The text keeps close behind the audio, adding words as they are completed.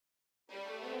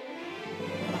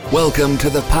Welcome to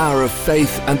the power of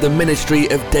faith and the ministry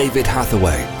of David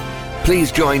Hathaway. Please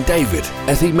join David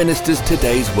as he ministers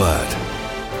today's word.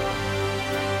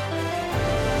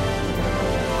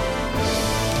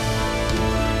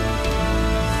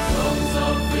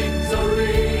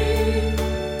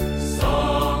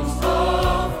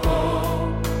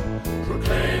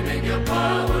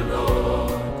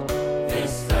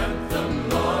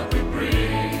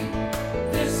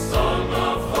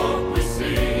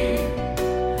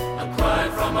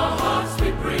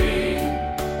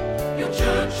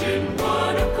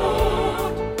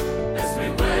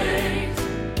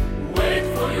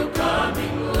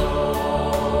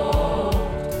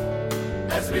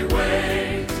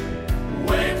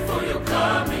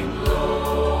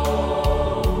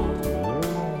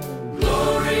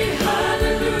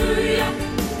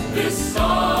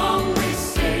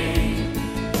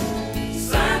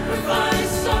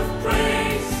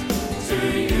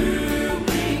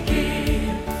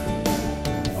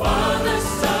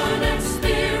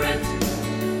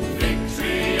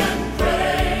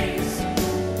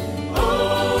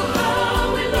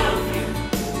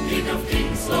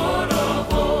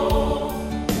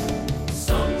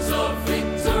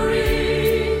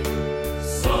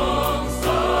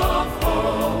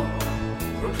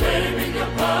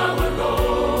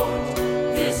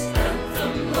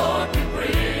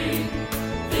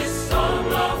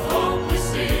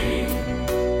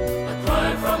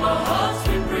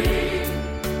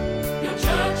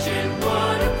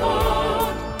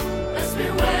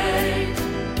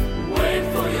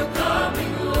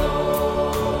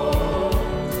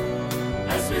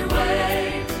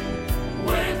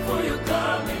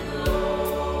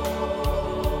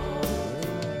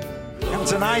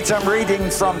 Tonight I'm reading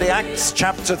from the Acts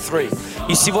chapter 3.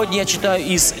 И сегодня я читаю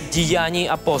из Деяний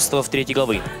апостолов 3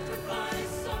 главы.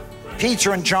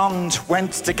 Peter and John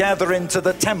went together into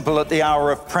the temple at the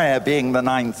hour of prayer, being the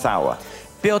 9th hour.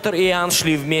 Петр и Иоанн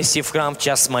шли вместе в храм в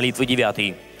час молитвы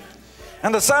 9.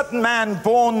 And a certain man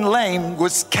born lame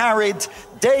was carried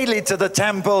daily to the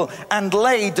temple and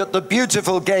laid at the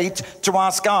beautiful gate to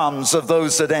ask alms of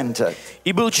those that entered.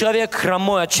 И был человек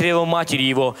хромой от чрева матери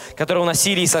его, которого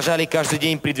носили и сажали каждый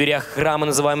день при дверях храма,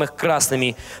 называемых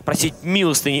красными, просить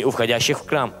милостыни у входящих в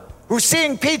храм. Who,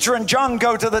 seeing Peter and John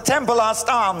go to the temple, asked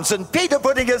alms, and Peter,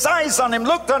 putting his eyes on him,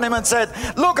 looked on him and said,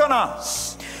 "Look on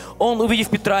us." Он, увидев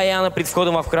Петра и Иоанна пред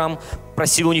входом во храм,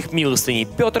 просил у них милостыни.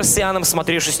 Петр с Иоанном,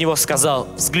 смотревшись с него, сказал: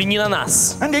 «Взгляни на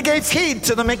нас». And he gave heed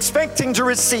to them, expecting to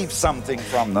receive something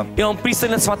from them. И он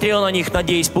пристально смотрел на них,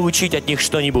 надеясь получить от них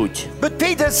что-нибудь. But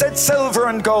Peter said, "Silver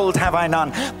and gold have I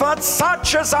none, but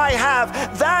such as I have,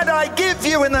 that I give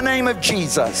you in the name of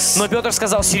Jesus." Но Петр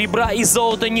сказал: «Серебра и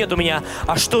золота нет у меня,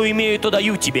 а что имею, то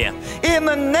даю тебе. In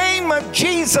the name of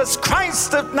Jesus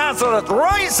Christ of Nazareth,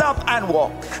 rise up and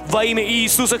walk. Во имя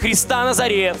Иисуса Христа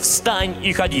Назарея, встань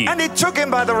и ходи». And he took him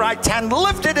by the right hand,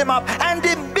 lifted him up, and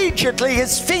immediately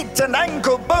his feet and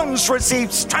ankle bones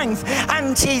received strength,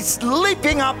 and he,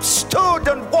 leaping up, stood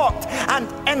and walked, and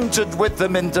entered with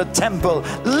them into the temple,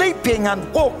 leaping and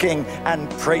walking and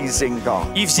praising God.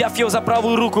 И, взяв его за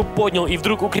правую руку, поднял, и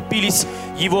вдруг укрепились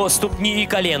его ступни и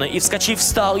колено, и, вскочив,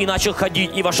 встал и начал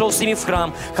ходить, и вошел с ними в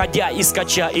храм, ходя и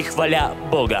скача, и хваля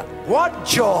Бога. What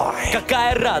joy!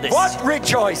 Какая радость! What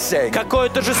rejoicing! Какое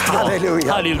торжество!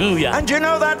 Hallelujah! Аллилуйя! And you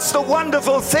know that's the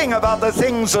wonderful thing about the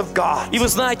things of God. И вы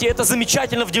знаете, это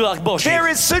замечательно в делах Божьих.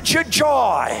 There is such a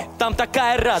joy, Там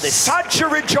такая радость, such a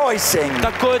rejoicing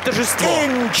такое торжество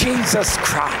in Jesus в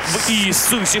Christ.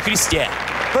 Иисусе Христе.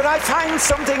 But I find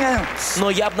something else. Но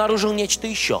я обнаружил нечто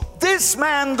еще. This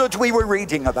man that we were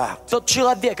reading about, Тот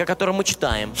человек, о котором мы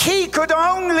читаем, he could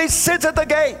only sit at the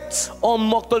gate. он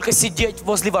мог только сидеть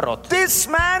возле ворот. This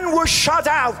man was shut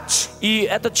out. И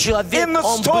этот человек, In the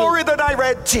он был story that I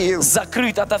read to you,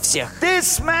 закрыт ото всех.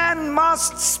 this man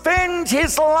must spend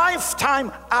his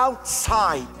lifetime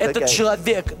outside the Этот gate.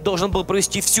 человек должен был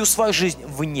провести всю свою жизнь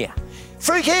вне.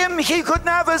 For him, he could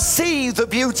never see the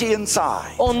beauty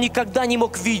inside. Он никогда не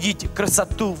мог видеть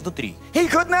красоту внутри. He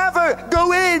could never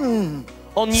go in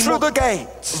Он не through мог the gate.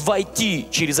 войти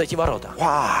через эти ворота.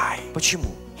 Why? Почему?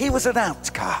 He was an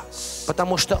outcast.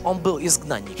 Потому что он был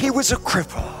изгнанник. He was a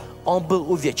cripple. Он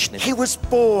был увечным. He was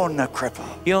born a cripple.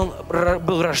 И он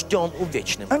был рожден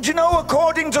увечным. And you know,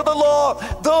 according to the law,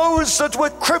 those that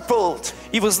were crippled,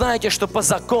 И вы знаете, что по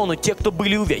закону те, кто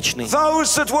были увечны,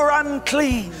 those that were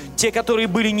unclean, те, которые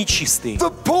были нечистые,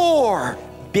 the poor,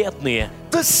 бедные,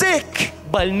 the sick,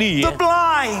 больные, the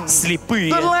blind,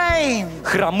 слепые, the lame,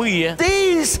 хромые,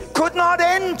 these could not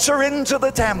enter into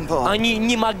the temple. они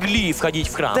не могли входить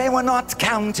в храм. They were not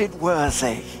counted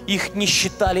worthy Их не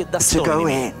считали to go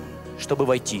достойными, in. чтобы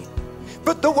войти.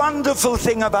 But the wonderful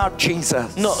thing about Jesus,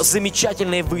 Но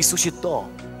замечательное в Иисусе то,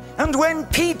 and when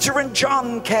Peter and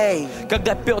John came,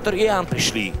 когда Петр и Иоанн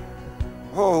пришли,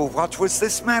 oh, what was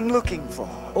this man looking for?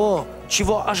 о,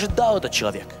 чего ожидал этот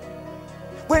человек?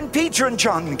 When Peter and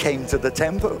John came to the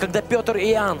temple, Когда Петр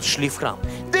и Иоанн шли в храм,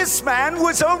 this man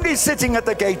was only sitting at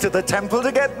the gate of the temple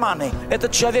to get money.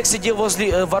 этот человек сидел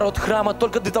возле ворот храма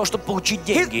только для того, чтобы получить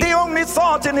деньги. The only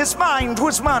thought in his mind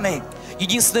was money.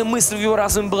 Единственная мысль в его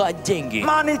разуме была деньги.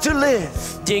 Money to live,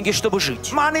 Деньги, чтобы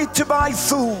жить. money to buy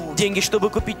food, Деньги, чтобы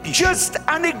купить пищу. just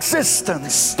an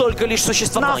existence, Только лишь nothing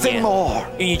существование. more.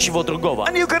 И ничего другого.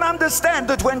 And you can understand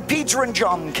that when Peter and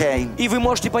John came, И вы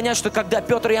можете понять, что когда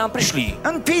Петр и Иоанн пришли,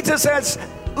 and Peter says,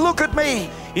 look at me,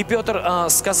 и Петр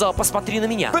сказал, посмотри на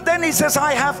меня. but then he says,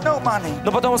 I have no money,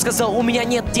 Но потом он сказал, у меня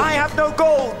нет I денег. have no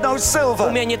gold, no У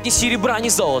silver, меня нет ни серебра, ни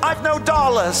золота. I've no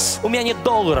dollars, У меня нет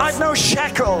долларов. I've no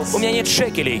shekels, У меня нет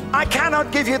шекелей. I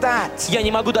cannot give you that. Я не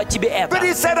могу дать тебе это. But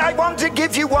he said, I want to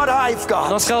give you what I've Но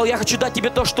он got. сказал, я хочу дать тебе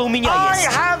то, что у меня I есть.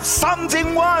 have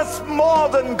something worth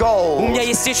more than У gold, меня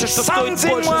есть вещи, что стоит something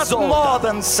больше worth more золота.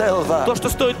 than silver. То, что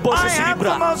стоит больше I have the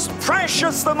серебра. most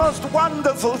precious, the most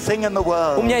wonderful thing in the У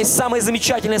world. меня есть самое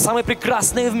замечательное, самое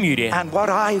прекрасное в мире. And what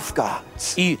I've got,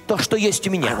 И то, что есть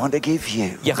у I меня, want to give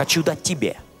you. я хочу дать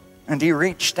тебе. And he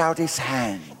reached out his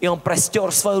hand, И он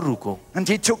простер свою руку. and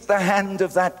he took the hand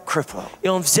of that cripple. И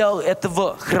он взял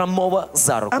этого хромого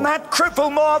за руку. And that cripple,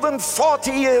 more than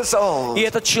 40 years old, И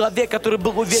этот человек, который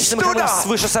был увечным Stood хромым up.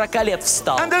 свыше 40 лет,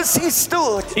 встал. and as he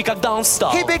stood, И когда он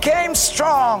встал, he became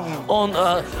strong. он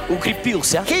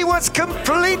укрепился. He was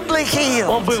completely healed.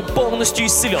 Он был полностью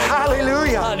исцелен.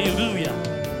 Hallelujah. Аллилуйя.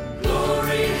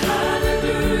 Glory,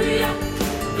 hallelujah,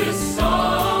 this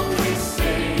song we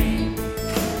sing.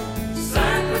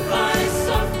 Sacrifice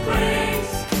of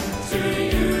praise to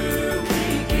you we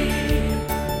give.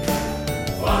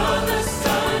 Father,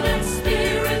 Son, and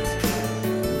Spirit,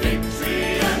 victory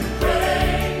and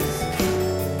praise.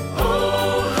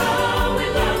 Oh, how we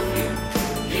love you,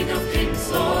 King of kings,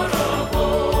 Lord of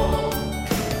all.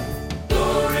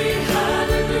 Glory,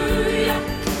 hallelujah,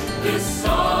 this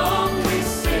song we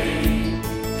sing.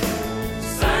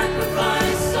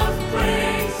 Sacrifice of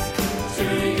praise to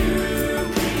you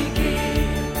we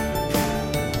give.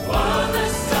 Father,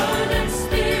 Son, and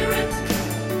Spirit,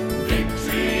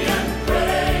 victory and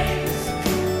praise.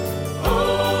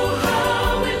 Oh, how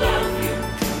we love you,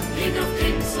 King of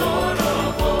kings, Lord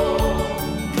of all.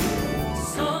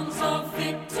 Songs of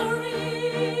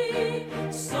victory,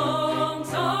 songs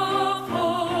of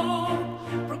hope,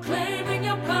 proclaiming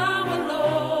your power,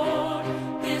 Lord.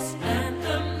 This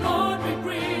anthem, Lord, we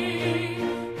bring.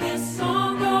 This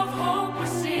song of hope we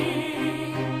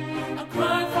sing. A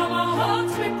cry from our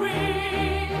hearts we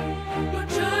bring. Your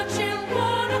church in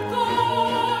one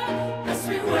accord. As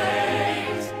we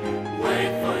wait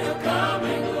for your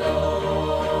coming,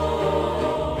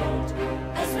 Lord.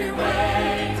 As we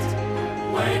wait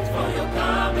for your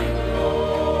coming,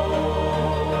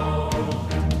 Lord.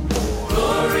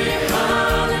 Glory,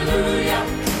 hallelujah,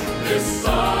 this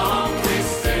song we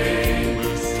sing.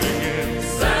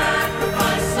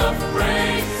 Sacrifice of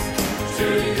praise to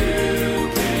you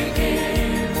we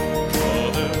give.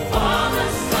 Father,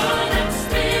 Son, and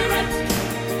Spirit,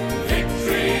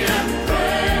 victory and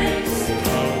praise.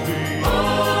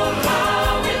 Oh, how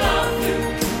we love you,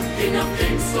 King of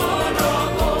kings, Lord of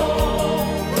all.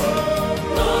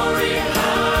 Glory,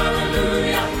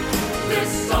 hallelujah,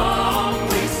 this song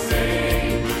we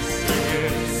sing.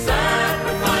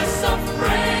 Sacrifice of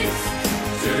praise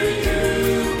to you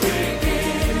we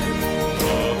give.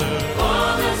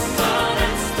 Father, Son,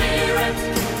 and Spirit,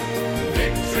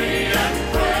 victory and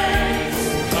praise.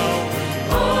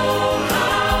 Oh,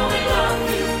 how we love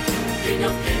you, King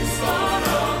of kings, Lord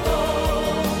of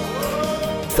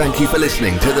all. Thank you for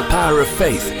listening to The Power of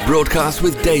Faith, broadcast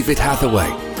with David Hathaway.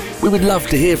 We would love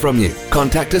to hear from you.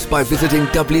 Contact us by visiting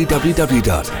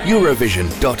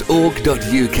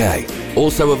www.eurovision.org.uk.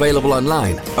 Also available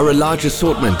online are a large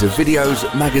assortment of videos,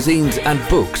 magazines and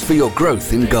books for your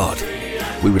growth in God.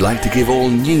 We would like to give all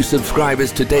new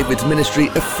subscribers to David's ministry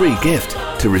a free gift.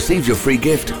 To receive your free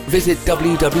gift, visit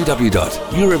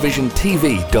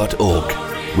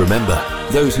www.eurovisiontv.org. Remember,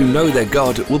 those who know their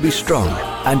God will be strong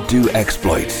and do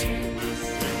exploits.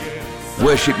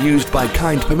 Worship used by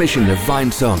kind permission of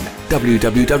Vinesong,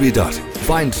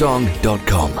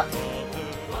 www.vinesong.com.